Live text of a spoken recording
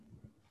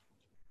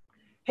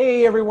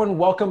Hey everyone,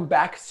 welcome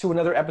back to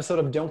another episode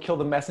of Don't Kill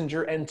the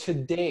Messenger. And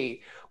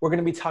today we're going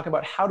to be talking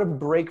about how to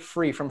break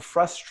free from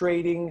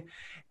frustrating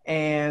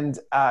and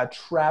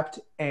trapped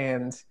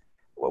and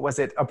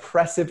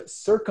oppressive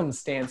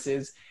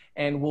circumstances.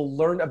 And we'll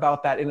learn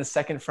about that in a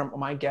second from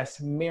my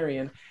guest,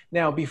 Marion.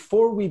 Now,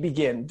 before we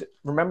begin,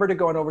 remember to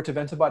go on over to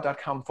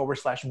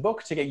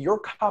ventobot.com/book to get your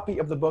copy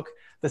of the book,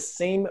 the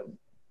same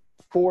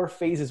 4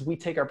 phases we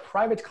take our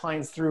private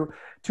clients through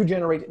to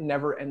generate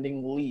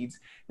never-ending leads.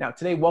 Now,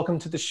 today, welcome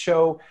to the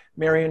show,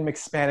 Marion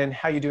McSpannon.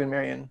 How you doing,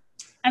 Marion?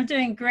 I'm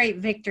doing great,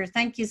 Victor.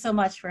 Thank you so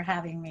much for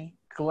having me.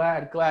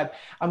 Glad.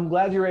 I'm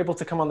glad you're able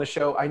to come on the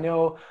show. I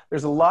know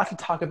there's a lot to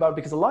talk about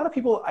because a lot of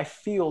people, I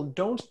feel,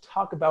 don't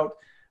talk about,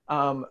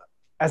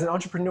 as an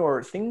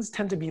entrepreneur, things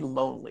tend to be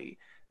lonely.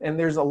 And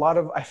there's a lot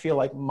of, I feel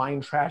like,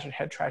 mind trash and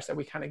head trash that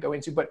we kind of go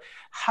into. But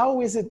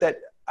how is it that,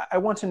 I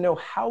want to know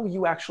how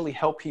you actually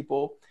help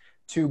people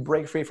to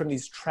break free from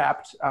these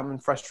trapped,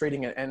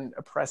 frustrating and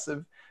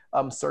oppressive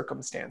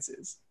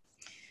circumstances?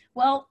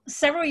 Well,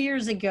 several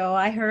years ago,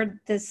 I heard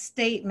this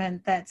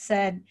statement that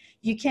said,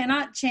 you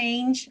cannot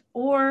change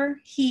or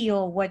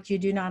heal what you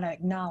do not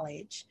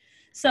acknowledge.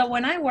 So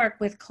when I work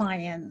with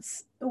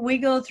clients, we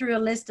go through a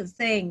list of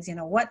things,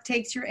 what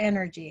takes your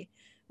energy?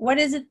 What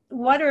is it?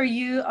 What are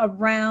you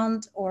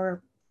around?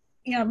 Or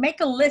make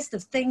a list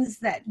of things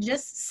that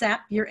just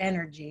sap your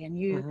energy, and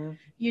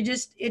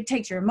it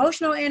takes your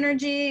emotional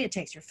energy, it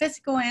takes your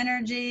physical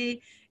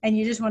energy, and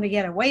you just want to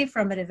get away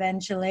from it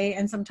eventually.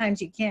 And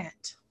sometimes you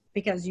can't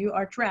because you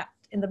are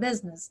trapped in the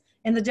business,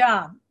 in the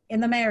job,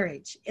 in the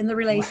marriage, in the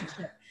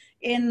relationship,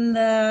 in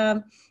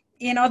the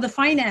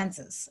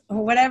finances,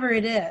 or whatever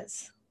it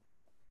is.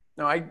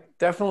 No, I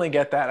definitely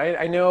get that.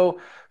 I know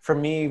for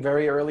me,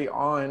 very early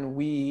on,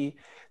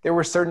 there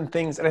were certain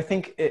things, and I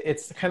think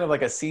it's kind of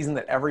like a season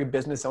that every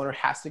business owner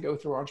has to go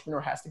through,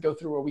 entrepreneur has to go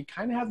through, where we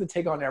kind of have to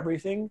take on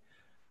everything,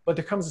 but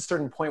there comes a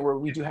certain point where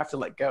we do have to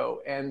let go,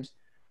 and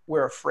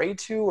we're afraid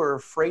to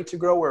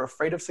grow, we're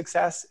afraid of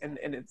success, and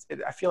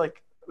I feel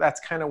like that's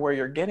kind of where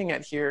you're getting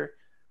at here,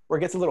 where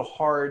it gets a little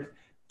hard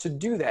to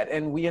do that,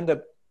 and we end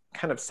up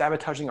kind of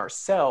sabotaging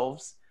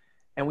ourselves,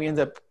 and we end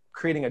up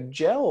creating a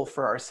gel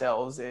for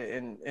ourselves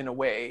in a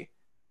way.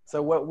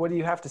 So what do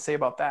you have to say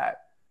about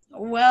that?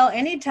 Well,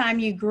 anytime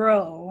you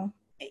grow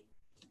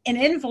in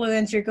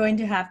influence, you're going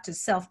to have to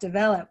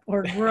self-develop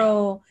or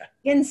grow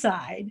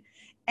inside.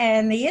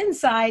 And the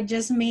inside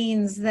just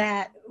means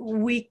that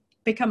we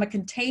become a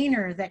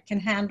container that can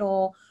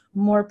handle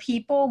more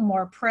people,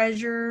 more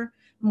pressure,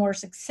 more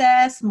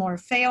success, more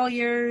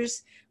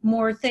failures,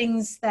 more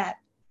things that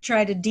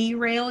try to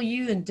derail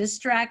you and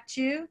distract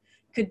you.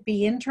 Could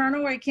be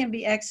internal or it can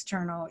be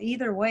external.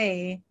 Either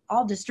way,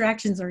 all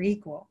distractions are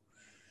equal.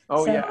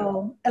 Oh yeah.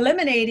 So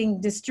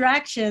eliminating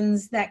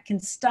distractions that can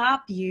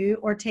stop you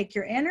or take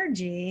your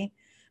energy,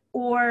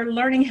 or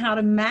learning how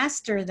to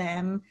master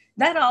them,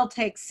 that all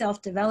takes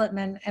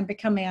self-development and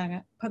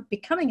becoming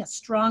a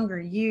stronger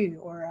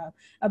you, or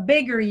a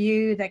bigger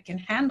you that can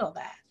handle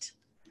that.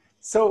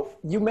 So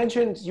you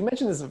mentioned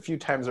this a few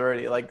times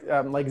already, like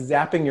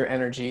zapping your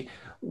energy.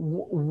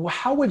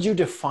 How would you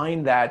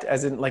define that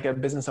as in like a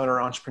business owner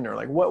or entrepreneur?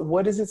 Like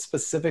what is it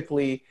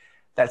specifically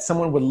that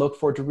someone would look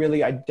for to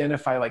really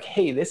identify like,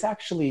 hey, this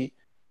actually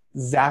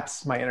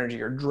zaps my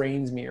energy or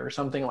drains me or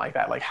something like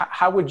that? Like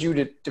how would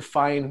you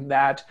define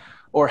that,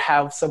 or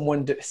have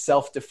someone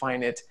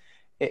self-define it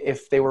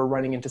if they were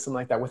running into something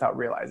like that without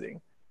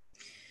realizing?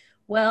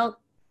 Well,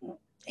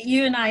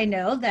 you and I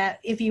know that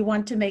if you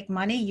want to make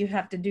money, you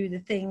have to do the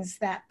things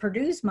that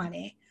produce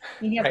money.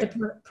 You have Right.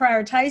 to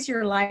prioritize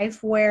your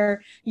life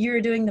where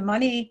you're doing the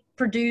money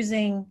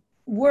producing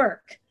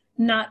work,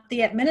 not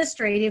the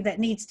administrative that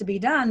needs to be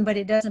done, but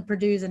it doesn't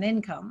produce an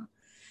income.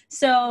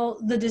 So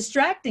the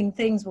distracting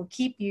things will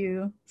keep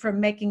you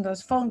from making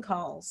those phone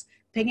calls,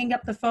 picking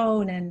up the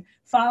phone and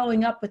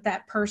following up with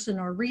that person,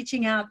 or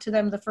reaching out to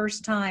them the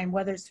first time,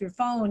 whether it's through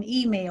phone,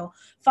 email,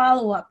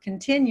 follow up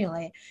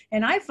continually.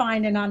 And I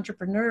find in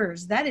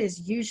entrepreneurs, that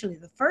is usually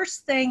the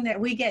first thing that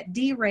we get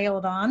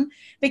derailed on,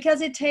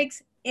 because it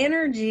takes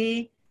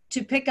energy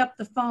to pick up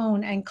the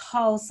phone and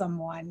call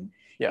someone.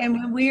 Yeah. And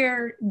when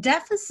we're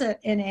deficit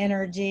in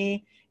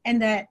energy and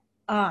that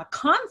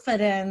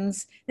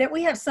confidence that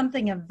we have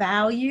something of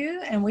value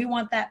and we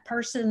want that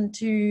person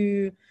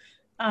to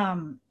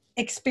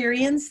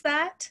experience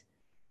that,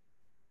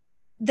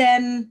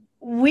 then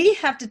we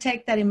have to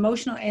take that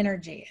emotional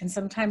energy. And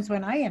sometimes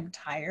when I am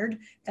tired,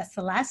 that's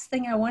the last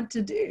thing I want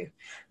to do.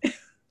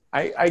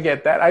 I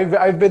get that.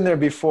 I've been there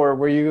before,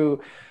 where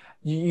you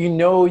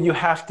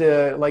have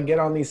to like get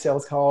on these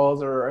sales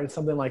calls or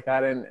something like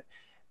that,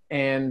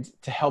 and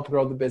to help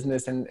grow the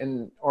business,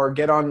 and or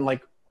get on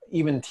like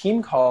even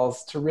team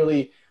calls to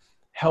really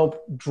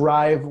help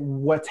drive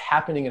what's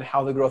happening and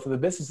how the growth of the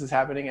business is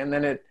happening. And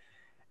then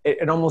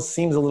it almost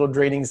seems a little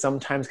draining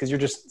sometimes, because you're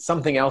just,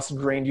 something else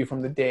drained you from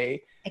the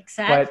day.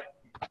 Exactly.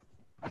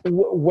 But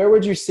where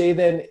would you say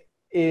then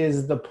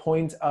is the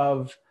point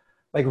of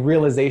like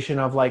realization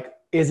of like,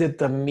 is it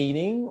the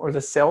meeting or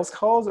the sales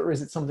calls, or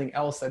is it something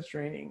else that's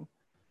draining?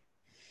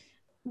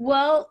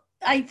 Well,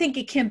 I think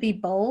it can be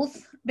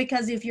both,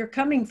 because if you're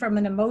coming from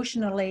an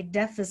emotionally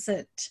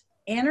deficit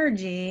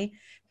energy,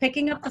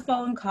 picking up the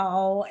phone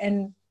call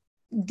and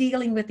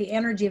dealing with the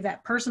energy of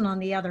that person on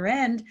the other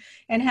end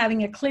and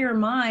having a clear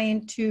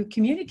mind to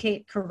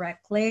communicate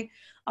correctly,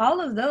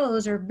 all of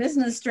those are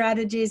business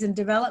strategies and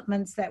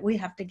developments that we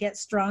have to get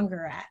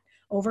stronger at,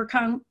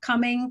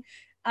 overcoming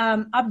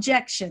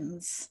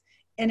objections.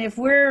 And if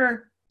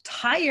we're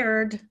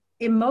tired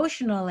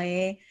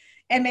emotionally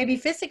and maybe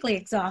physically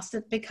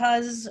exhausted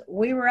because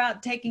we were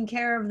out taking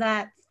care of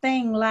that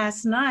thing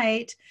last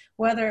night,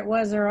 whether it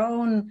was our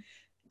own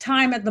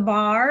time at the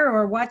bar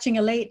or watching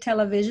a late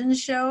television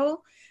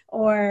show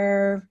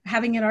or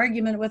having an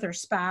argument with her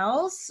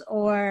spouse Having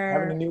a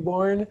or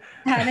newborn.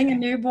 having a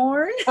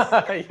newborn,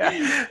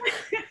 Yeah.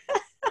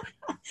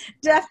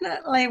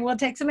 definitely will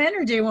take some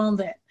energy, won't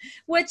it?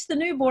 Which the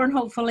newborn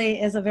hopefully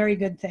is a very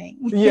good thing.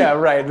 Yeah,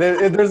 right.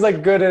 There's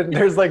like good and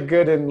there's like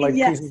good and like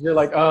Yes. pieces you're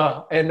like,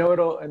 oh, and no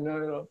it'll and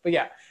no it'll. But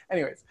yeah,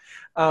 anyways,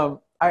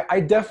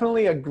 I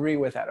definitely agree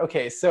with that.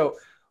 Okay, so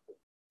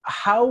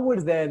how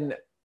would then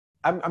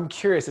I'm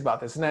curious about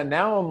this. And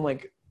now I'm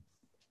like,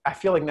 I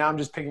feel like now I'm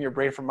just picking your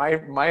brain for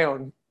my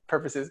own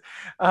purposes.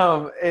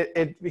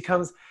 It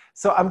becomes,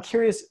 so I'm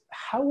curious,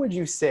 how would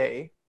you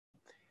say,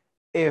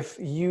 if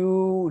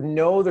you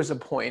know there's a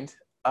point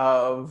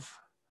of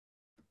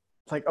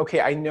like, okay,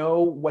 I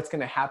know what's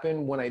going to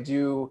happen when I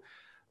do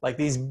like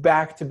these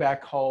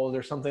back-to-back calls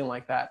or something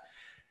like that.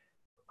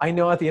 I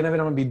know at the end of it,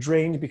 I'm going to be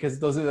drained because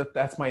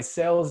that's my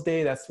sales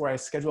day. That's where I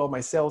schedule all my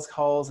sales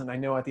calls. And I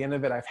know at the end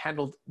of it, I've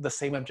handled the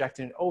same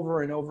objection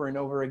over and over and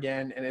over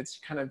again. And it's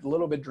kind of a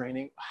little bit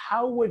draining.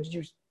 How would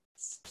you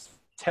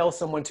tell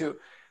someone to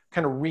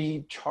kind of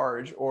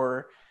recharge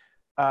or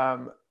I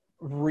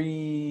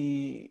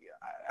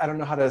don't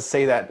know how to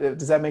say that.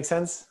 Does that make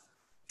sense?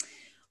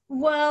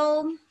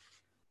 Well,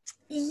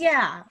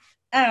 yeah.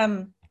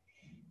 Yeah,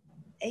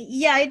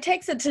 it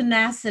takes a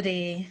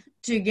tenacity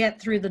to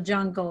get through the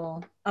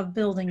jungle of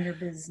building your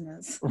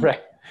business.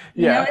 Right.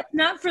 You know, Yeah. it's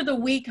not for the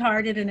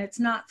weak-hearted and it's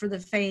not for the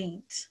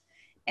faint.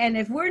 And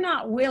if we're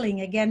not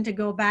willing, again, to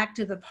go back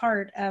to the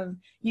part of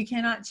you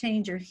cannot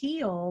change or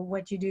heal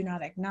what you do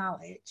not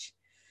acknowledge.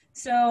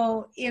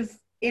 So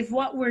if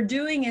what we're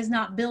doing is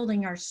not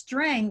building our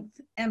strength,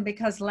 and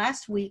because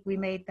last week we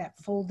made that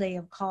full day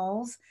of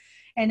calls,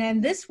 and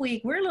then this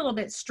week we're a little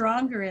bit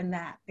stronger in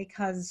that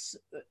because,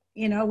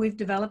 you know, we've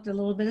developed a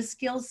little bit of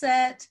skill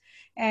set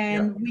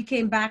and we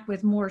came back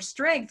with more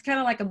strength, kind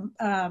of like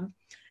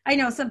I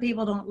know some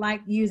people don't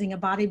like using a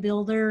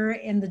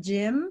bodybuilder in the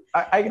gym.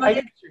 I But get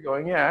where you're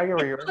going. Yeah, I get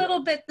where you're it's a going.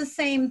 little bit the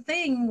same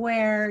thing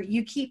where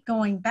you keep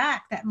going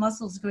back, that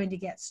muscle's going to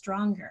get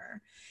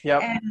stronger.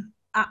 Yep. And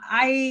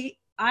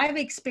I've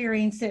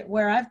experienced it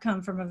where I've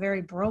come from a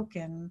very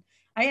broken,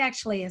 I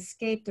actually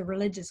escaped a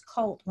religious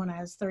cult when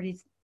I was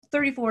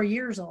 34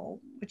 years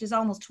old, which is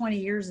almost 20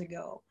 years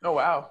ago. Oh,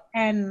 wow.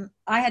 And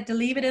I had to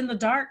leave it in the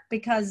dark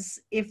because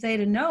if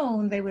they'd have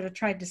known, they would have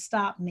tried to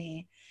stop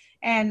me.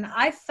 And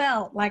I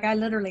felt like I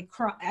literally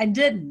I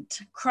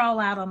didn't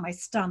crawl out on my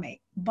stomach,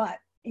 but,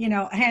 you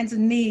know, hands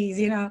and knees,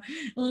 you know,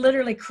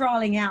 literally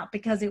crawling out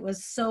because it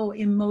was so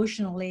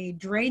emotionally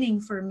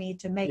draining for me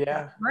to make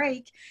Yeah. that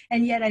break.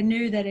 And yet I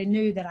knew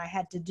that I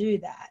had to do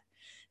that.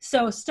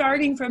 So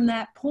starting from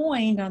that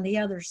point on the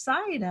other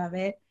side of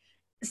it,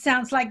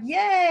 sounds like,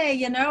 yay,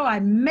 you know,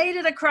 I made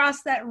it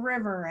across that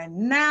river and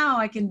now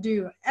I can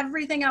do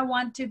everything I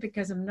want to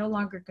because I'm no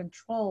longer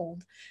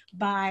controlled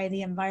by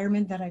the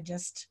environment that I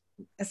just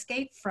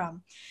escaped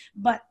from.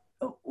 But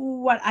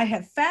what I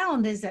have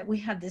found is that we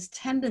have this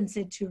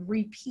tendency to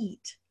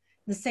repeat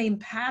the same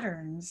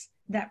patterns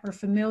that were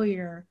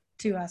familiar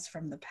to us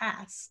from the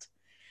past.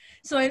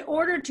 So in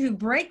order to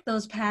break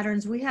those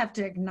patterns, we have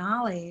to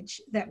acknowledge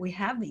that we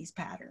have these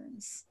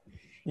patterns.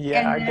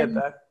 Yeah, I get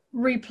that.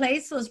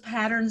 Replace those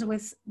patterns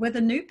with a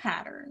new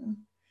pattern.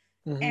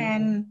 Mm-hmm.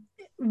 And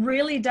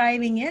really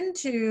diving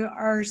into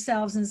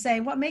ourselves and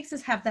saying, what makes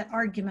us have that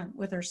argument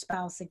with our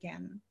spouse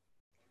again?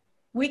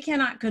 We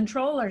cannot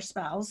control our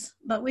spouse,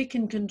 but we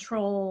can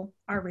control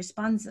our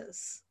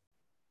responses.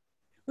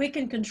 We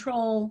can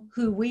control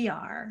who we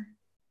are.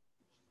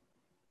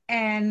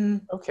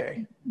 And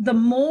Okay. the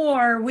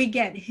more we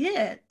get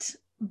hit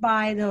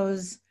by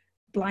those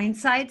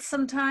blindsides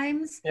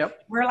sometimes,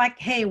 Yep. we're like,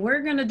 hey,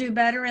 we're going to do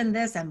better in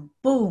this. And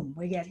boom,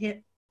 we get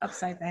hit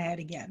upside the head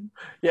again.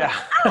 Yeah.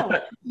 Oh,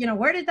 you know,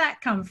 where did that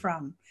come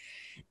from?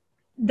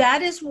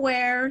 That is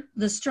where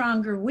the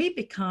stronger we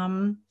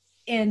become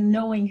in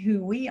knowing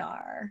who we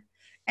are.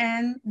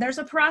 And there's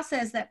a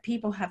process that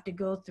people have to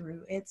go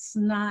through. It's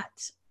not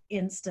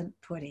instant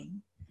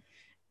pudding.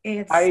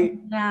 I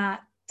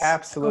not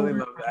absolutely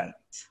love that. overnight.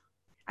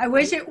 I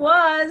wish it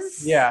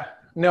was. Yeah.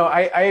 No,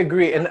 I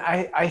agree. And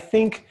I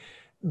think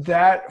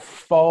that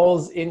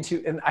falls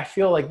into, and I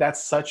feel like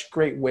that's such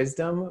great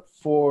wisdom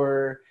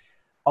for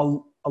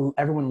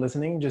everyone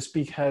listening, just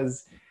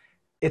because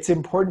it's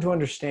important to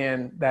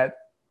understand that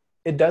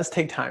it does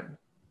take time.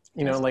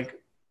 You know, like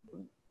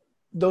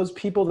those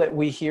people that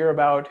we hear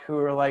about who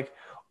are like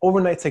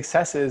overnight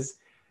successes,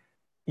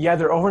 yeah,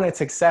 they're overnight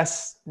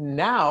success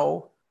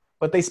now,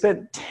 but they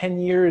spent 10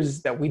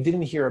 years that we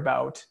didn't hear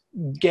about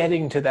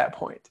getting to that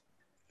point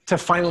to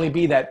finally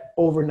be that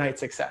overnight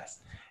success.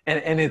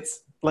 And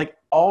it's like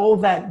all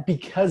that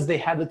because they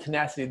had the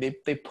tenacity,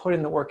 they put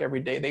in the work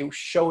every day, they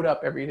showed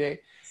up every day.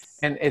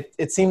 And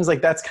it seems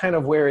like that's kind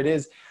of where it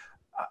is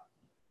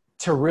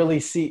to really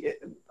see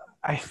it.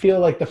 I feel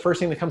like the first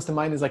thing that comes to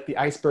mind is like the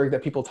iceberg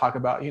that people talk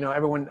about. You know,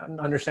 everyone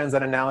understands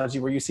that analogy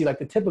where you see like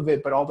the tip of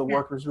it, but all the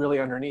work was really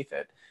underneath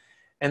it.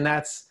 And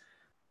that's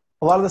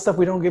a lot of the stuff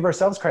we don't give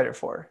ourselves credit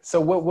for.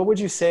 So what would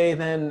you say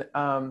then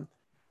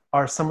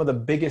are some of the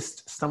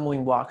biggest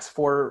stumbling blocks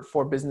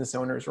for business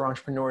owners or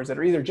entrepreneurs that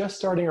are either just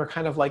starting or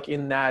kind of like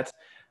in that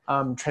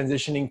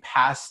transitioning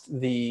past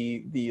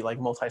the like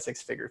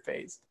multi-six-figure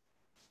phase?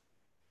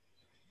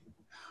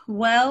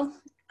 Well,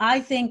 I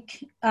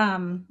think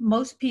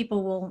most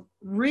people will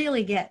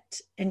really get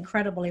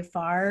incredibly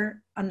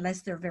far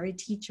unless they're very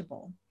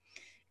teachable.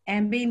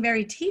 And being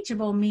very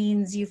teachable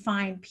means you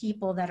find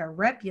people that are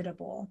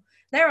reputable.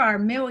 There are a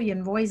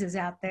million voices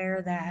out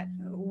there that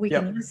we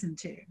can listen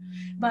to,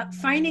 but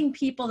finding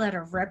people that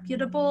are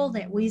reputable,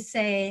 that we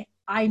say,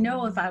 I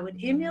know if I would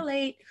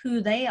emulate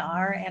who they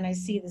are and I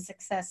see the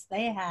success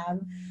they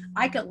have,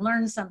 I could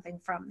learn something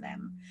from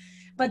them.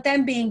 But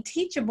then being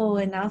teachable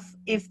enough,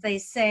 if they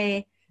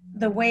say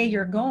the way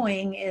you're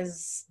going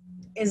is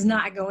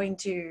not going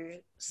to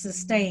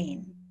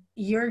sustain,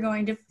 you're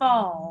going to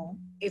fall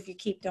if you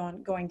keep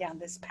going down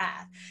this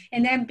path.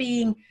 And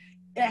then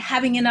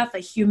having enough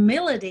of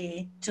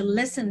humility to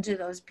listen to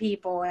those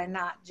people and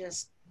not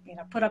just, you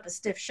know, put up a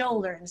stiff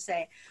shoulder and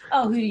say,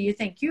 oh, who do you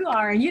think you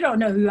are? And you don't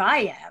know who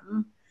I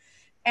am.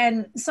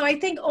 And so I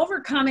think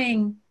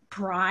overcoming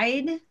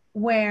pride,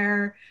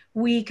 where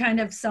we kind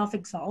of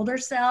self-exalt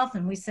ourselves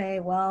and we say,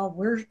 well,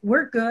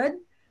 we're good.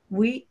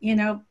 We, you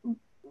know,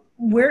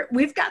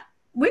 we've got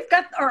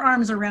our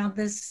arms around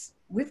this.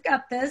 We've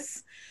got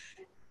this.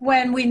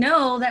 When we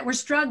know that we're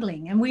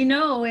struggling and we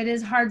know it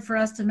is hard for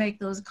us to make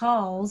those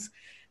calls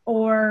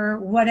or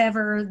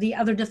whatever the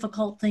other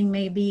difficult thing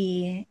may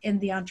be in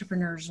the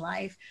entrepreneur's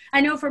life.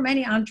 I know for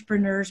many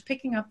entrepreneurs,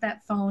 picking up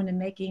that phone and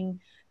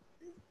making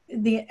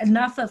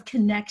enough of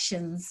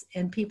connections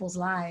in people's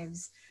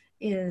lives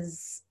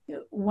is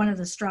one of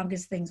the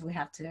strongest things we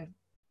have to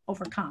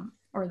overcome,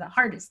 or the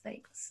hardest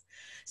things.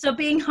 So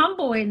being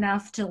humble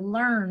enough to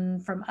learn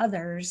from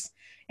others,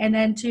 and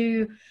then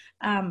to,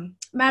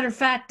 matter of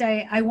fact,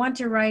 I want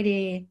to write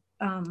a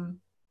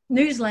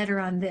newsletter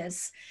on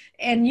this.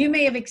 And you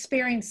may have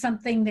experienced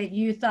something that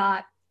you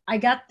thought, I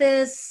got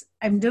this,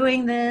 I'm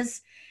doing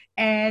this,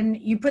 and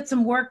you put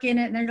some work in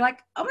it and you're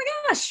like, oh my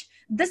gosh,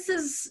 this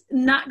is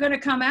not going to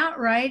come out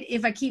right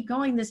if I keep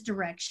going this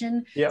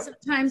direction. Yep.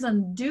 Sometimes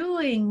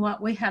undoing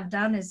what we have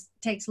done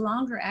takes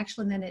longer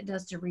actually than it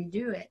does to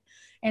redo it.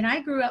 And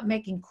I grew up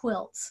making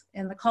quilts.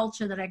 In the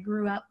culture that I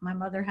grew up, my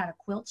mother had a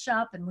quilt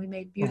shop and we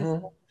made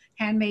beautiful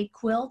handmade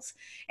quilts.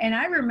 And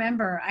I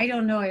remember, I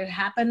don't know, it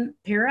happened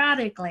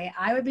periodically.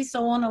 I would be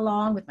sewing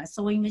along with my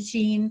sewing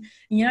machine.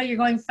 You know, you're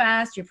going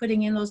fast, you're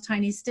putting in those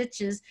tiny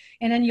stitches.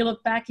 And then you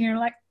look back and you're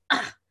like,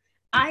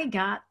 I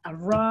got a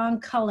wrong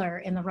color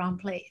in the wrong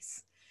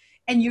place.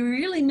 And you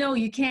really know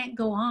you can't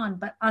go on,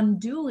 but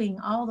undoing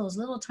all those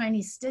little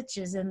tiny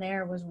stitches in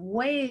there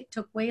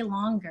took way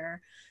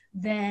longer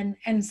than,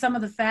 and some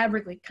of the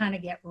fabric would kind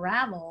of get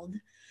raveled.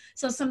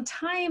 So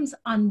sometimes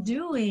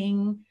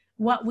undoing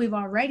what we've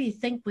already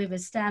think we've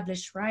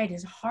established right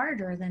is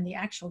harder than the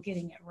actual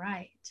getting it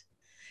right.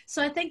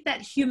 So I think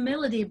that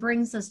humility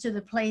brings us to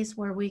the place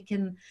where we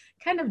can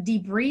kind of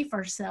debrief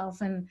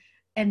ourselves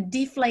and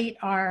deflate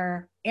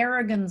our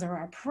arrogance or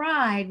our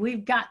pride.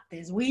 We've got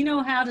this, we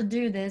know how to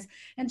do this,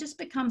 and just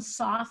become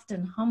soft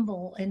and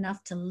humble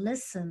enough to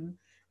listen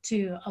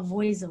to a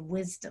voice of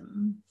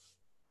wisdom.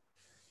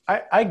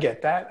 I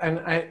get that.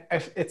 And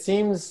it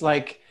seems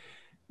like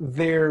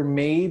there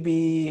may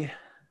be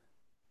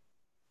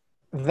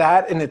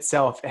that in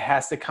itself, it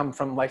has to come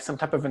from like some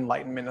type of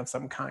enlightenment of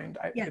some kind.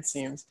 Yes. It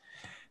seems,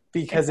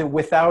 because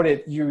without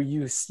it,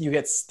 you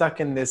get stuck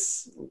in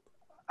this,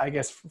 I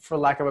guess, for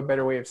lack of a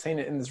better way of saying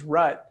it, in this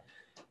rut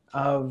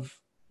of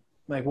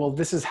like, well,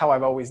 this is how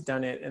I've always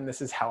done it, and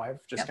this is how I'm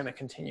just going to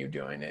continue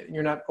doing it.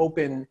 You're not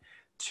open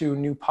to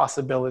new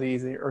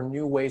possibilities or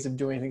new ways of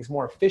doing things,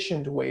 more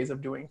efficient ways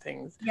of doing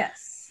things.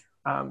 Yes.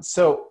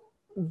 So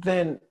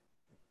then,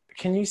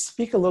 can you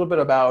speak a little bit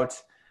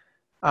about,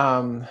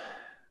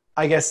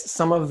 I guess,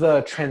 some of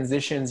the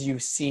transitions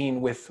you've seen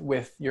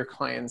with your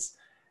clients,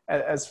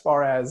 as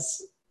far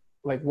as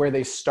like where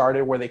they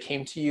started, where they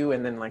came to you,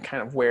 and then like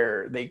kind of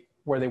where they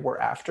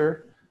were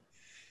after?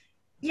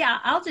 Yeah,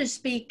 I'll just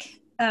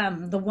speak.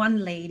 The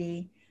one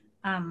lady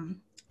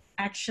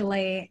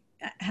actually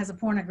has a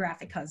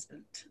pornographic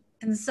husband.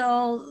 And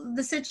so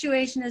the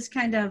situation is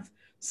kind of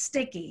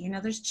sticky. You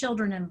know, there's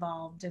children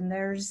involved and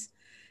there's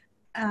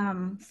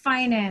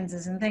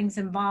finances and things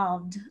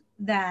involved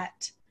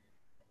that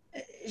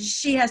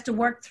she has to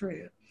work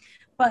through.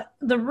 But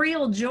the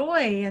real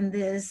joy in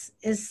this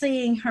is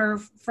seeing her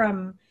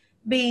from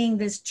being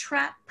this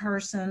trapped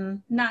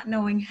person, not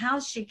knowing how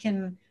she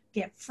can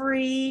get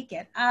free,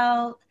 get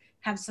out,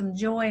 have some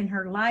joy in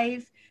her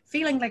life,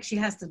 feeling like she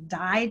has to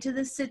die to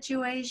this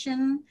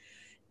situation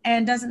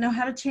and doesn't know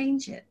how to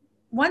change it.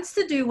 Wants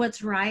to do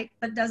what's right,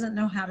 but doesn't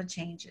know how to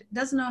change it,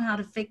 doesn't know how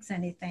to fix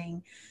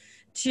anything.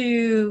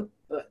 To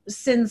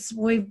Since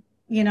we've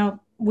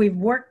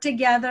worked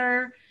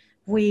together,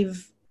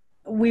 we've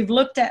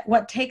looked at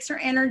what takes her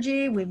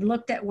energy, we've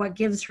looked at what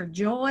gives her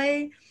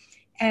joy,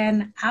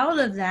 and out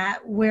of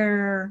that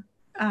we're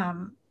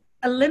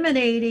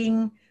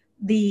eliminating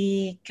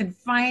the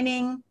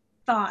confining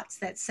thoughts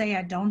that say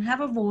I don't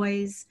have a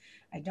voice,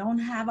 I don't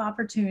have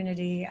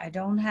opportunity, I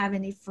don't have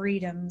any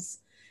freedoms,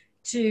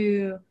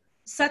 to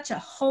such a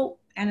hope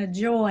and a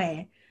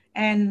joy.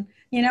 And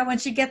when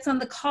she gets on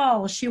the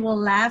call, she will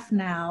laugh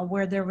now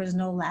where there was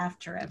no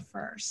laughter at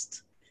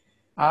first.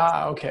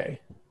 Ah, okay.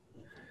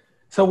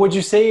 So would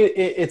you say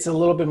it's a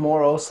little bit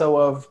more also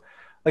of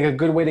like a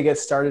good way to get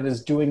started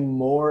is doing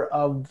more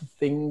of the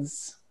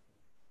things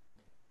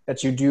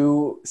that you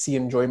do see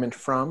enjoyment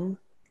from?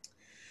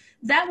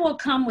 That will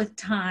come with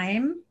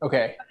time.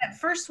 Okay. At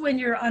first, when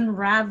you're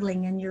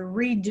unraveling and you're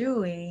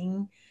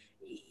redoing,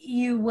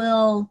 you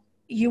will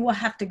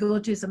have to go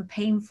through some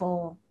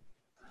painful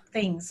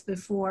things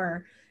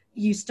before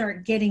you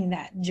start getting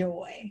that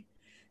joy.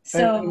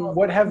 So And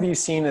what have you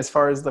seen as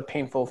far as the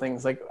painful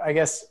things? Like, I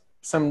guess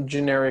some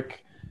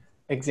generic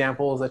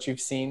examples that you've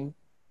seen.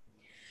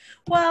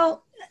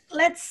 well,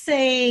 let's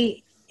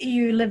say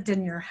you lived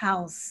in your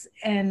house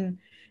and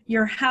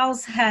your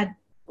house had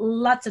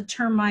lots of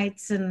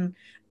termites and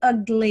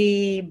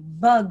ugly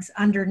bugs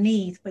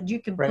underneath, but you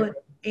can Right. put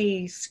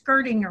a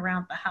skirting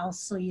around the house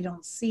so you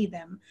don't see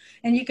them.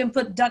 And you can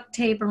put duct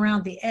tape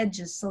around the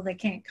edges so they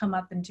can't come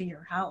up into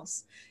your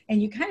house.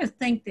 And you kind of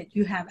think that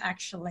you have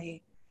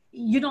actually,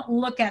 you don't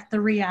look at the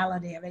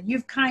reality of it.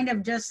 You've kind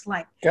of just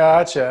like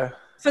Gotcha.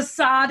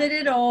 facaded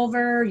it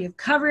over, you've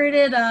covered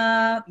it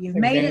up, you've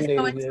Like made it so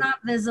band-aided it's it. not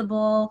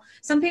visible.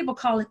 Some people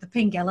call it the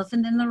pink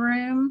elephant in the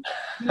room.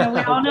 We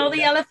all know Okay.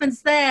 the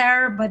elephant's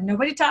there, but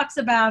nobody talks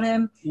about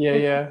him. Yeah,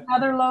 It's yeah.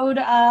 another load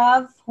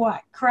of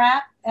what?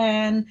 Crap.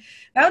 And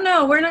oh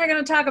no, we're not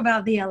going to talk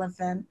about the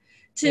elephant.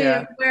 To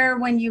Yeah. where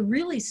when you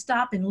really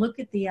stop and look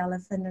at the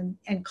elephant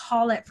and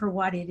call it for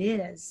what it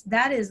is,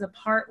 that is the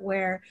part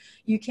where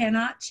you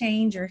cannot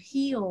change or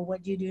heal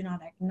what you do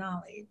not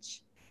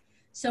acknowledge.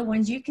 So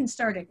when you can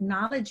start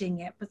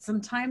acknowledging it, but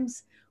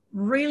sometimes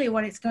really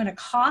what it's going to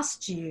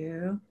cost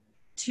you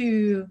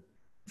to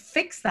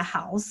fix the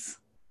house,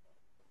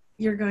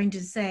 you're going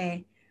to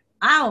say,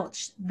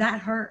 ouch,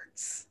 that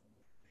hurts.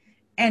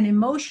 And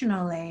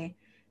emotionally,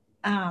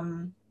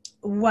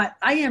 what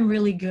I am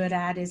really good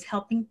at is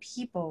helping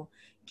people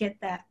get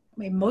that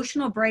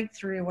emotional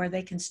breakthrough where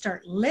they can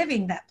start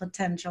living that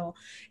potential,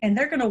 and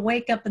they're going to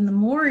wake up in the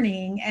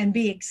morning and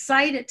be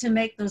excited to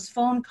make those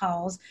phone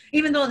calls,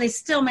 even though they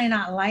still may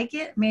not like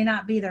it, may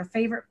not be their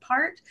favorite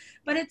part,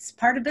 but it's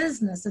part of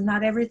business, and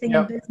not everything in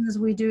Yep. business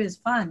we do is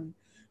fun,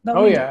 but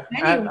Oh we do yeah.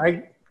 it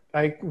anyway.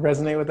 I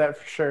resonate with that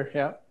for sure.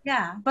 Yeah.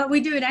 Yeah, but we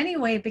do it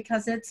anyway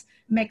because it's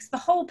makes the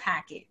whole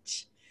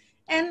package.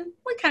 And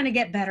we kind of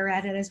get better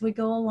at it as we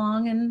go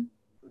along, and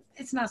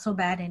it's not so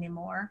bad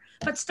anymore.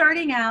 But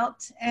starting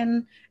out,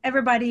 and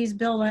everybody's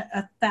built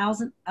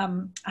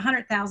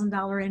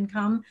 $100,000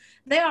 income,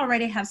 they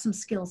already have some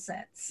skill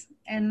sets.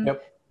 And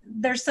Yep.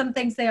 there's some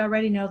things they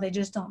already know they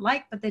just don't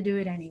like, but they do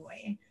it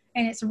anyway.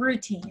 And it's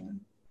routine.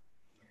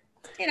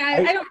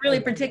 I don't really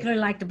particularly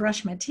like to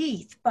brush my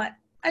teeth, but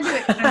I do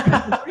it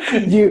kind of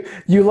routine.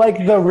 You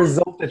like the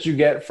result that you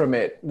get from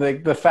it,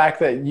 like the fact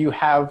that you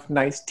have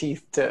nice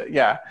teeth to,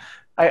 yeah.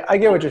 I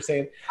get what you're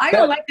saying. I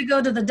don't like to go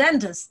to the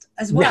dentist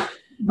as well,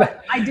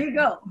 but I do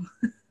go.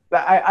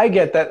 I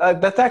get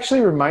that. That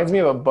actually reminds me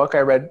of a book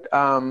I read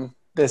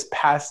this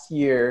past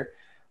year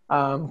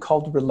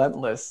called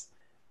Relentless,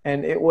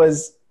 and there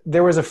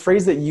was a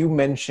phrase that you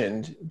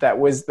mentioned that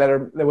was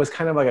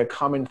kind of like a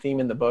common theme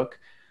in the book,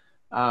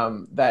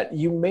 that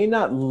you may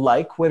not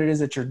like what it is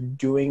that you're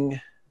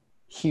doing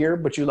here,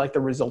 but you like the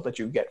result that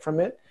you get from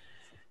it.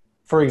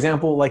 For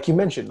example, like you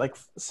mentioned, like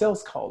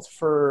sales calls,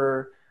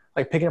 for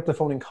like picking up the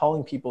phone and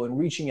calling people and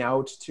reaching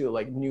out to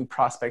like new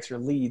prospects or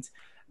leads.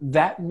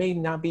 That may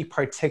not be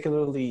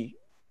particularly,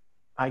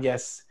 I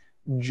guess,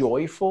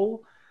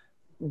 joyful,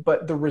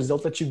 but the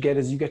result that you get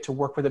is you get to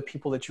work with the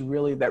people that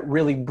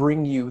really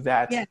bring you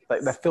Yes.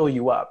 that fill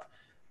you up.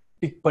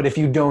 But if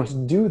you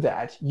don't do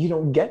that, you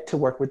don't get to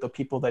work with the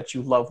people that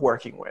you love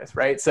working with,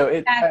 right? So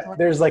Exactly.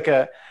 there's like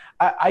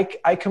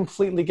I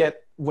completely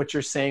get what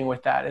you're saying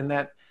with that, and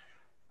that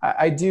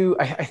I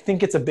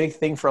think it's a big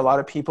thing for a lot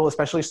of people,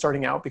 especially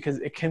starting out, because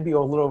it can be a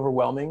little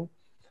overwhelming.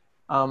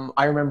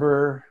 I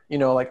remember,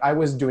 like I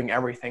was doing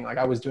everything. Like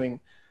I was doing,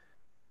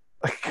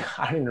 like,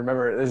 I don't even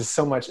remember. There's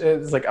so much.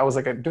 It's like I was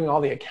like doing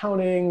all the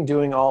accounting,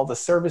 doing all the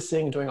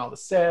servicing, doing all the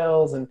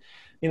sales, and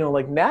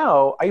like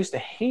now I used to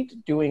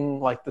hate doing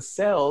like the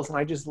sales, and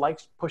I just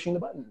liked pushing the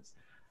buttons.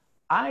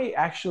 I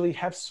actually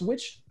have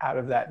switched out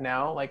of that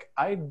now. Like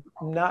I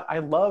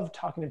love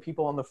talking to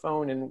people on the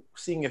phone and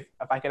seeing if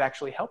I could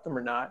actually help them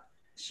or not,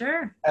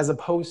 Sure. as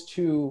opposed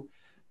to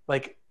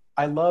like,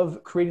 I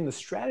love creating the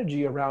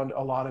strategy around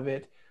a lot of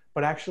it,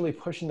 but actually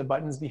pushing the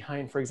buttons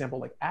behind, for example,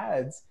 like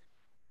ads,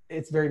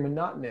 it's very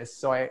monotonous.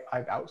 So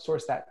I've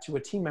outsourced that to a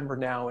team member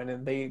now, and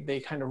then they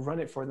kind of run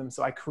it for them.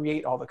 So I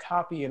create all the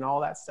copy and all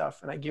that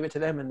stuff, and I give it to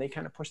them, and they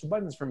kind of push the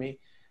buttons for me.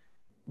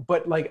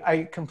 But like,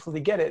 I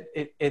completely get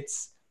it.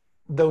 It's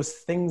those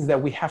things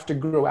that we have to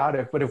grow out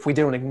of. But if we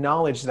don't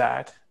acknowledge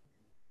that,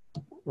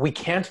 we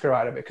can't grow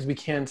out of it, because we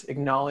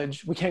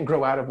can't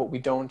grow out of what we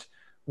don't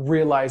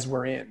realize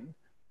we're in.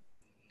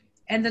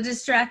 And the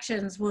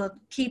distractions will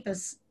keep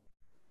us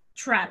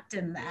trapped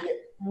in that,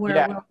 where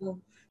Yeah. we'll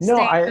No,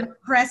 stay in an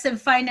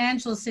oppressive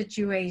financial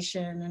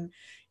situation,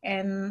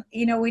 and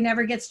we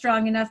never get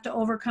strong enough to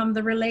overcome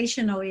the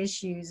relational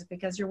issues,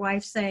 because your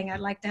wife's saying,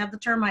 I'd like to have the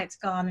termites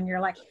gone, and you're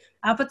like,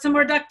 I'll put some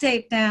more duct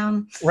tape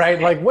down.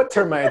 right. Like, what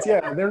termites?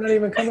 Yeah. They're not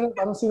even coming up.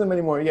 I don't see them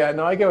anymore. Yeah.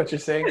 No, I get what you're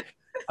saying.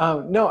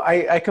 No,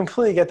 I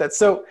completely get that.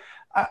 So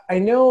I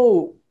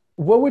know,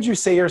 what would you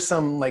say are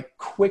some like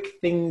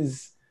quick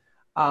things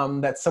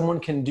that someone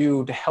can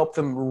do to help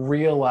them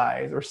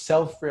realize or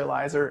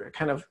self-realize or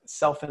kind of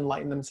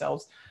self-enlighten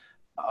themselves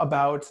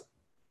about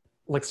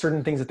like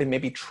certain things that they may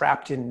be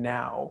trapped in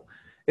now?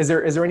 Is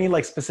there any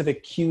like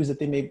specific cues that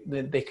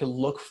they could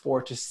look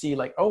for to see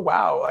like, oh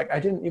wow, like I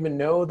didn't even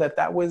know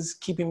that was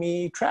keeping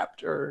me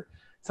trapped, or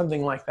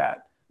something like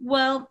that?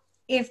 Well,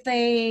 if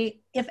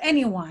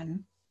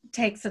anyone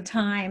takes the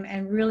time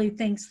and really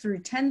thinks through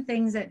 10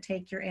 things that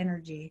take your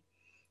energy,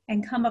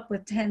 and come up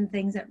with 10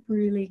 things that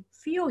really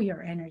fuel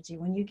your energy.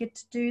 When you get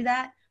to do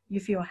that, you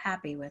feel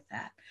happy with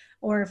that.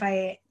 Or if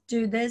I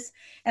do this,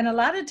 and a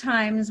lot of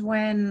times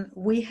when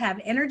we have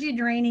energy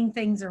draining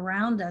things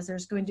around us,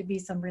 there's going to be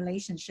some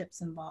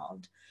relationships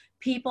involved,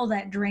 people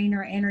that drain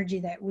our energy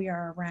that we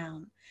are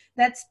around.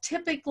 That's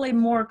typically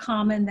more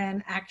common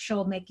than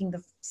actual making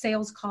the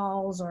sales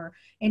calls or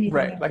anything.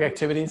 Right, like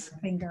activities.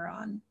 Finger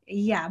on.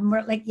 Yeah,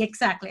 more like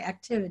exactly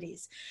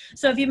activities.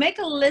 So if you make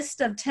a list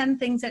of 10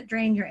 things that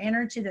drain your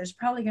energy, there's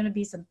probably going to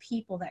be some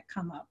people that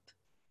come up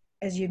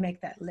as you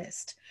make that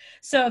list.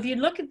 So if you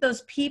look at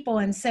those people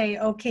and say,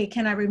 okay,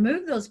 can I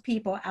remove those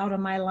people out of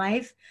my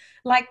life?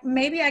 Like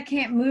maybe I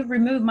can't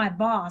remove my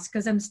boss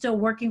because I'm still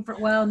working for,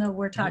 well, no,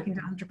 we're talking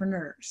to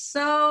entrepreneurs.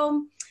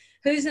 So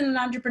who's in an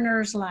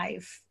entrepreneur's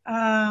life?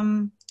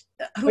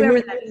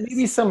 Whoever that is.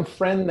 Maybe some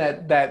friend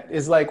that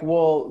is like,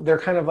 well, they're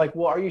kind of like,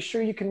 well, are you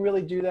sure you can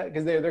really do that?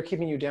 Because they're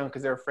keeping you down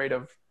because they're afraid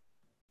of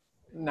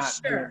not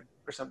doing it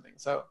or something.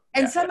 So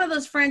and some of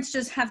those friends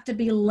just have to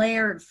be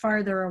layered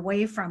farther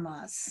away from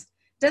us.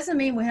 Doesn't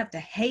mean we have to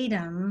hate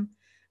them.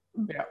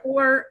 Yeah.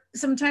 Or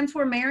sometimes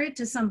we're married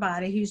to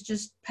somebody who's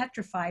just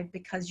petrified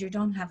because you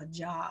don't have a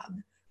job.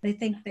 They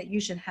think that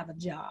you should have a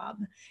job.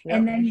 Yep.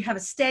 And then you have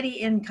a steady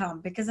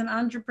income, because an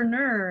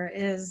entrepreneur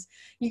is,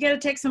 you got to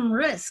take some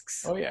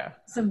risks. Oh yeah.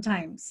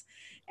 Sometimes.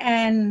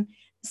 And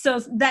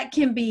so that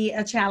can be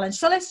a challenge.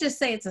 So let's just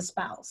say it's a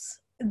spouse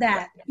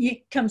that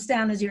comes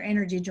down as your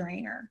energy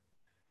drainer.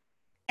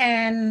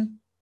 And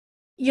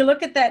you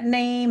look at that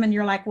name and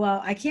you're like, well,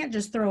 I can't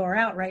just throw her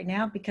out right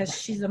now because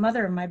she's the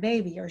mother of my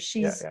baby, or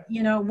she's,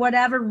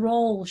 whatever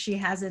role she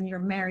has in your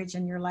marriage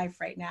and your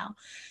life right now.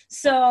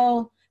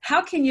 So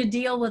how can you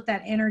deal with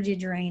that energy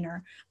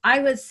drainer? I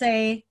would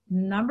say,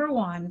 number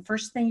one,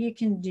 first thing you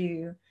can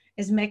do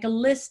is make a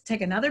list,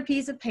 take another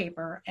piece of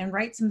paper and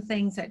write some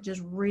things that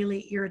just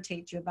really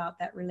irritate you about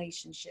that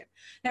relationship,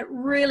 that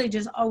really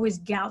just always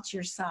gouts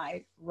your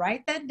side.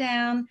 Write that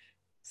down,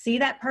 see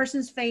that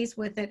person's face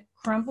with it,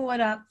 crumple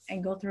it up,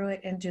 and go throw it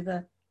into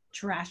the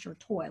trash or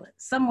toilet,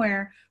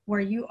 somewhere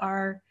where you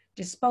are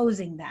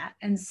disposing that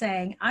and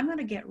saying, I'm going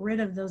to get rid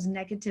of those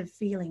negative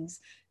feelings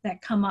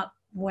that come up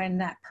when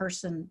that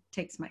person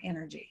takes my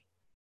energy.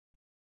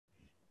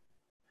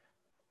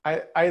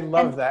 I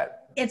love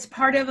that. It's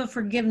part of a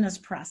forgiveness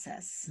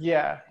process.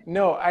 Yeah.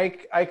 No, I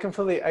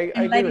completely, I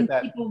agree with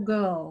that. People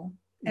go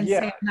and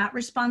say, I'm not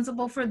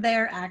responsible for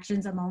their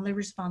actions. I'm only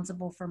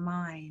responsible for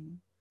mine.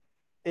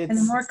 And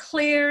the more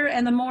clear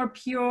and the more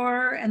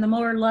pure and the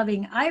more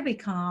loving I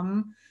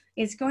become,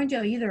 it's going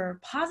to either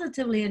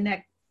positively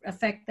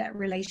affect that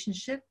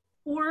relationship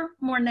or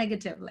more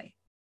negatively.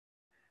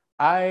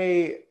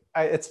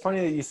 It's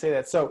funny that you say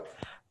that. So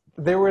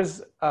there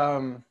was,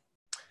 I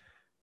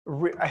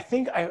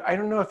think, I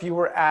don't know if you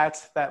were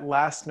at that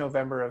last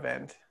November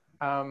event.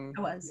 I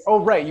was. Oh,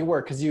 right. You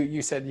were, because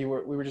you said we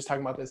were just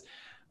talking about this.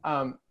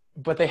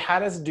 But they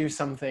had us do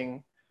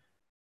something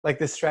like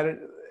this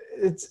strategy.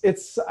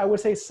 It's I would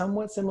say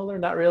somewhat similar,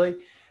 not really,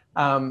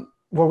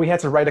 where we had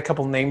to write a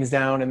couple names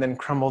down and then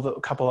crumble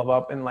a couple of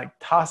up and like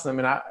toss them.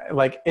 And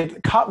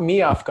it caught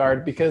me off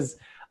guard, because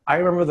I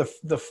remember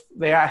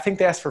I think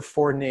they asked for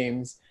 4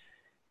 names.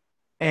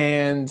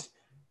 And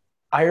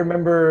I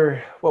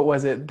remember, what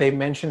was it? They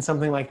mentioned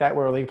something like that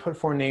where they put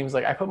 4 names.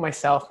 Like I put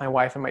myself, my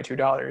wife, and my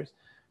 $2.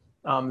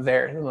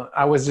 there.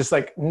 I was just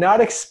like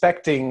not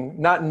expecting,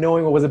 not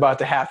knowing what was about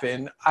to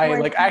happen. I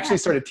like actually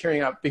started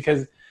tearing up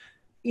because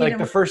like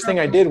the first thing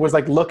I did was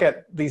like look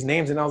at these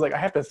names and I was like, I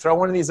have to throw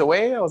one of these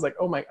away. I was like,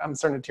 oh my, I'm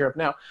starting to tear up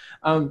now.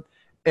 And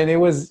it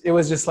was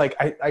just like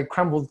I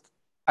crumbled.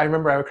 I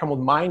remember I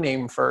crumbled my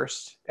name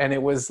first, and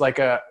it was like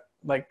I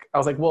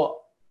was like,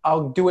 well,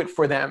 I'll do it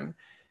for them,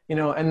 you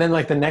know. And then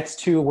like the next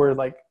two were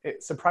like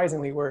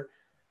surprisingly were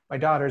my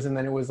daughters, and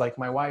then it was like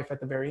my wife at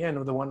the very end,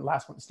 of the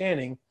last one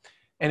standing.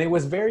 And it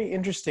was very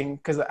interesting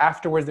because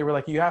afterwards they were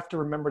like, you have to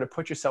remember to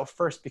put yourself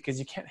first because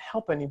you can't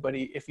help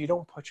anybody if you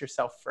don't put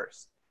yourself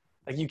first.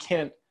 Like you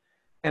can't,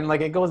 and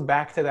like it goes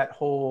back to that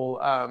whole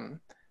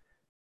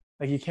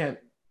like you can't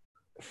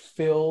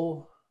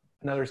fill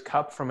another's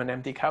cup from an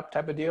empty cup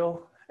type of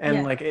deal.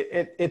 And like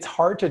it's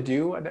hard to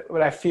do,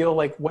 but I feel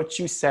like what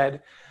you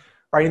said,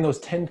 writing those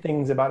 10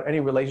 things about any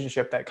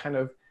relationship that kind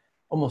of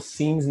almost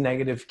seems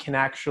negative can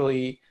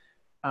actually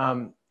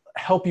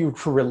help you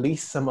to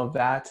release some of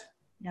that.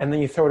 And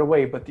then you throw it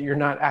away, but you're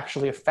not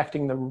actually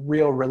affecting the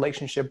real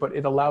relationship, but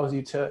it allows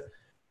you to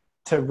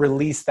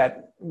release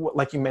that,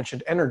 like you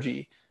mentioned,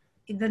 energy.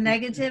 The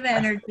negative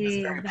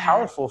energy. It's very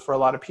powerful for a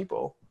lot of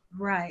people.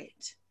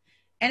 Right.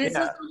 And it's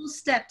those little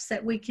steps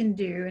that we can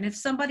do. And if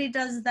somebody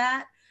does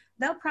that,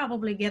 they'll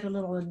probably get a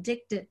little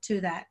addicted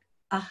to that.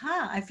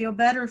 Aha, I feel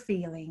better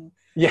feeling.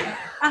 Yeah.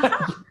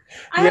 Aha,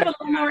 I have a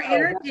little more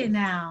energy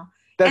now.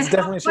 That's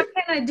definitely what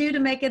can I do to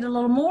make it a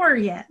little more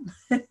yet?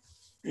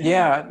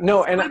 Yeah,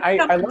 no, and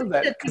I love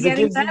that because it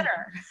gives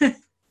better.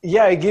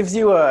 It gives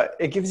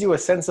you a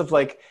sense of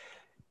like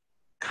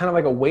kind of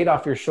like a weight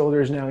off your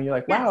shoulders now. And you're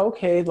like, wow,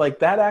 okay, like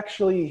that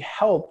actually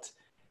helped.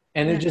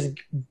 And it just,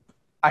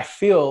 I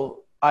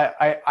feel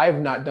I've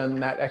not done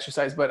that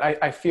exercise, but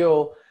I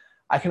feel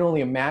I can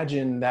only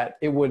imagine that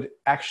it would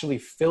actually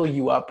fill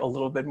you up a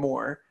little bit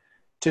more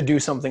to do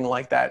something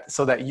like that,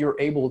 so that you're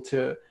able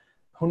to,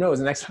 who knows,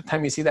 the next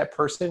time you see that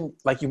person,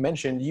 like you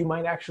mentioned, you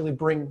might actually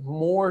bring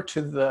more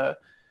to the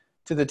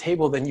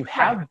table than you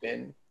have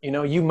been. You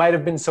know, you might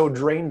have been so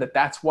drained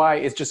that's why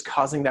it's just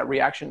causing that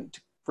reaction to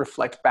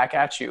reflect back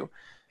at you.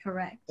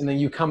 Correct. And then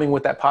you coming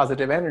with that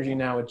positive energy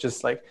now, it's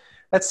just like,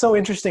 that's so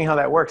interesting how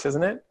that works,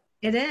 isn't it?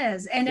 It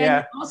is. And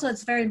then also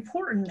it's very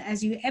important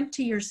as you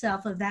empty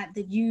yourself of that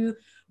you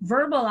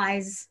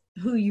verbalize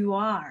who you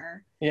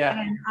are. Yeah.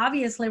 And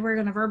obviously we're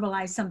going to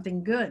verbalize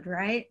something good,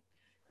 right?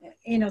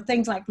 You know,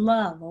 things like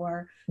love,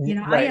 or, you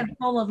know, I am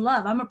full of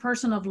love. I'm a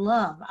person of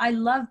love. I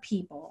love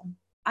people.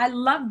 I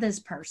love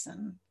this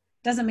person.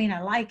 Doesn't mean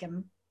I like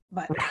him,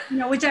 but you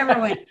know, whichever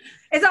way.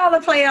 It's all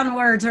the play on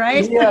words,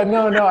 right? Yeah,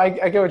 no, I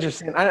get what you're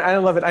saying. I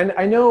love it.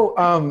 I know,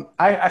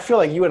 I feel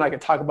like you and I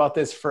could talk about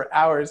this for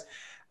hours,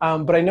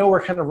 but I know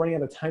we're kind of running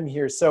out of time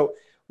here. So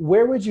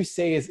where would you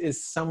say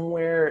is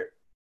somewhere,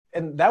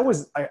 and that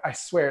was, I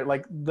swear,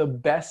 like the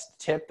best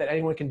tip that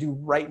anyone can do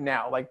right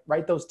now, like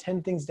write those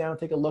 10 things down,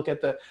 take a look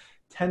at the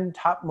 10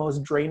 top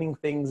most draining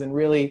things, and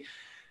really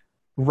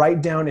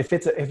write down, if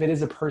it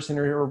is a person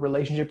or a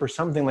relationship or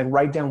something, like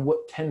write down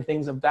what 10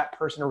 things of that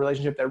person or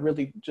relationship that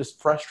really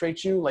just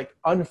frustrates you, like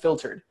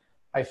unfiltered,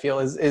 I feel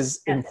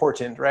is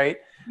important, right?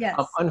 Yes.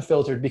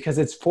 Unfiltered, because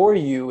it's for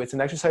you. It's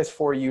an exercise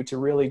for you to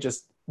really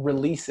just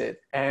release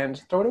it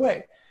and throw it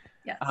away.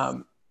 Yes.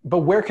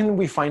 But where can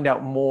we find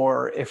out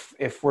more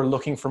if we're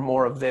looking for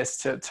more of this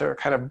to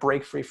kind of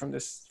break free from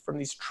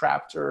these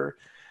trapped or,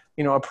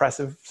 you know,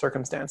 oppressive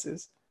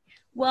circumstances?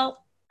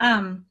 Well,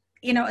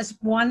 you know, as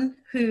one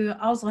who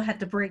also had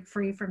to break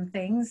free from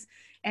things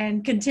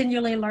and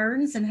continually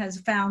learns and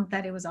has found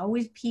that it was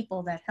always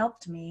people that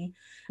helped me.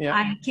 Yeah.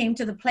 I came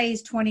to the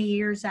place 20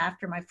 years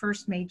after my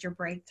first major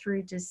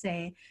breakthrough to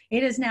say,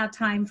 it is now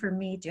time for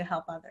me to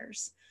help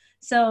others.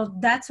 So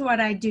that's what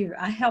I do.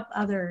 I help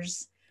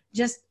others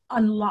just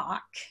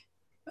unlock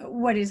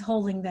what is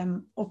holding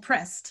them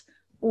oppressed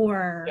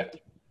or,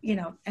 you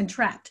know,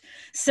 entrapped.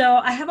 So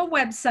I have a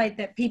website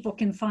that people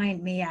can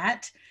find me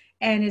at,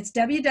 and it's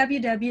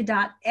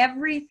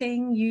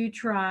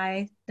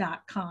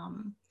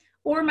www.everythingyouTry.com.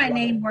 Or my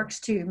name works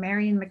too,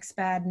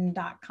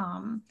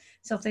 MarionMcSpadden.com.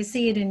 So if they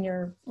see it in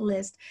your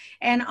list.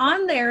 And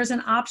on there is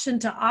an option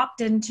to opt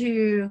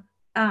into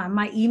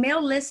my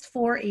email list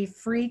for a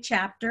free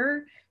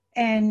chapter.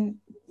 And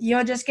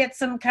you'll just get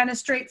some kind of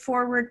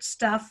straightforward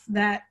stuff,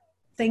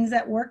 things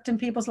that worked in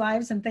people's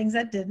lives and things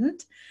that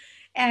didn't.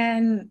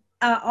 And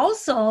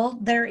also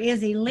there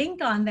is a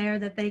link on there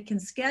that they can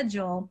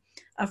schedule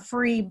a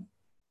free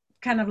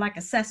kind of like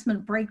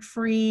assessment break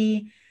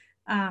free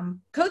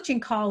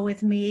coaching call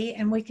with me,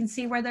 and we can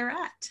see where they're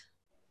at.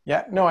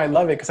 Yeah, no, I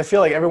love it, because I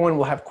feel like everyone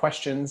will have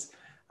questions,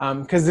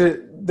 because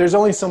there's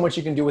only so much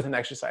you can do with an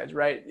exercise,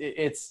 right?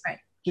 It's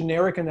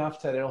generic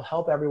enough that it'll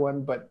help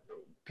everyone, but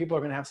people are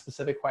going to have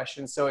specific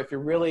questions. So if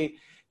you're really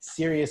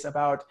serious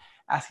about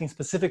asking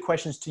specific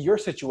questions to your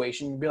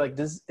situation, you'd be like,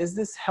 is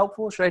this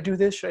helpful? Should I do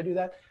this? Should I do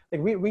that? Like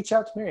reach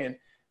out to Marion.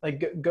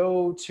 Like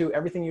go to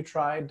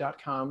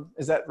everythingyouTry.com.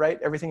 Is that right?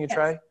 Everything You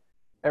Try?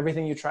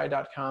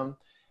 EverythingyouTry.com.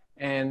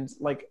 and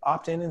like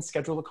opt in and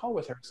schedule a call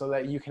with her so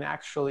that you can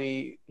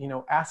actually, you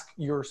know, ask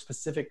your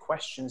specific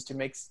questions to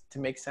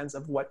make sense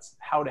of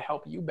how to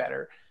help you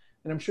better.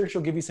 And I'm sure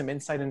she'll give you some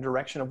insight and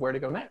direction of where to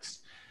go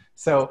next.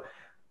 So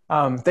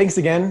thanks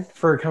again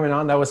for coming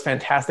on. That was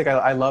fantastic.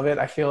 I love it.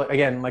 I feel,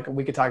 again, like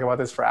we could talk about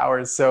this for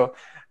hours. So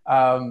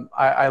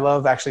I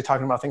love actually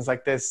talking about things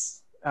like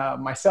this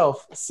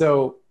myself.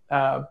 So,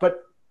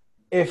 but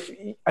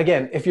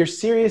if you're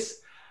serious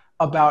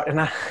about,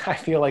 and I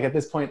feel like at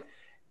this point,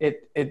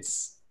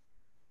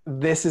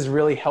 this is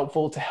really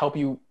helpful to help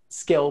you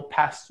scale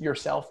past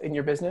yourself in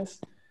your business.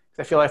 Because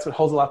I feel like that's what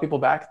holds a lot of people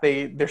back.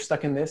 They're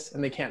stuck in this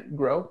and they can't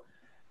grow.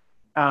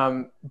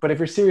 But if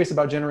you're serious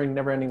about generating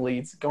never-ending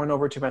leads, going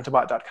over to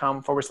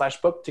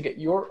mentalbot.com/book to get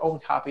your own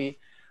copy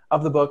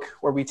of the book,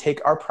 where we take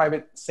our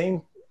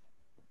same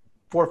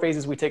 4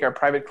 phases we take our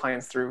private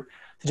clients through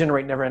to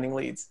generate never-ending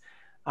leads.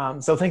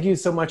 So thank you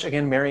so much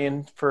again,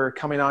 Marion, for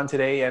coming on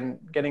today and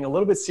getting a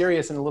little bit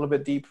serious and a little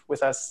bit deep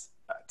with us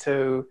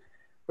to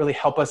really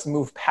help us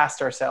move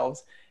past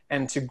ourselves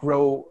and to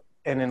grow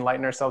and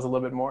enlighten ourselves a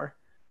little bit more.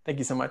 Thank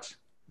you so much.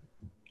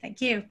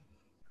 Thank you.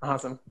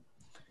 Awesome.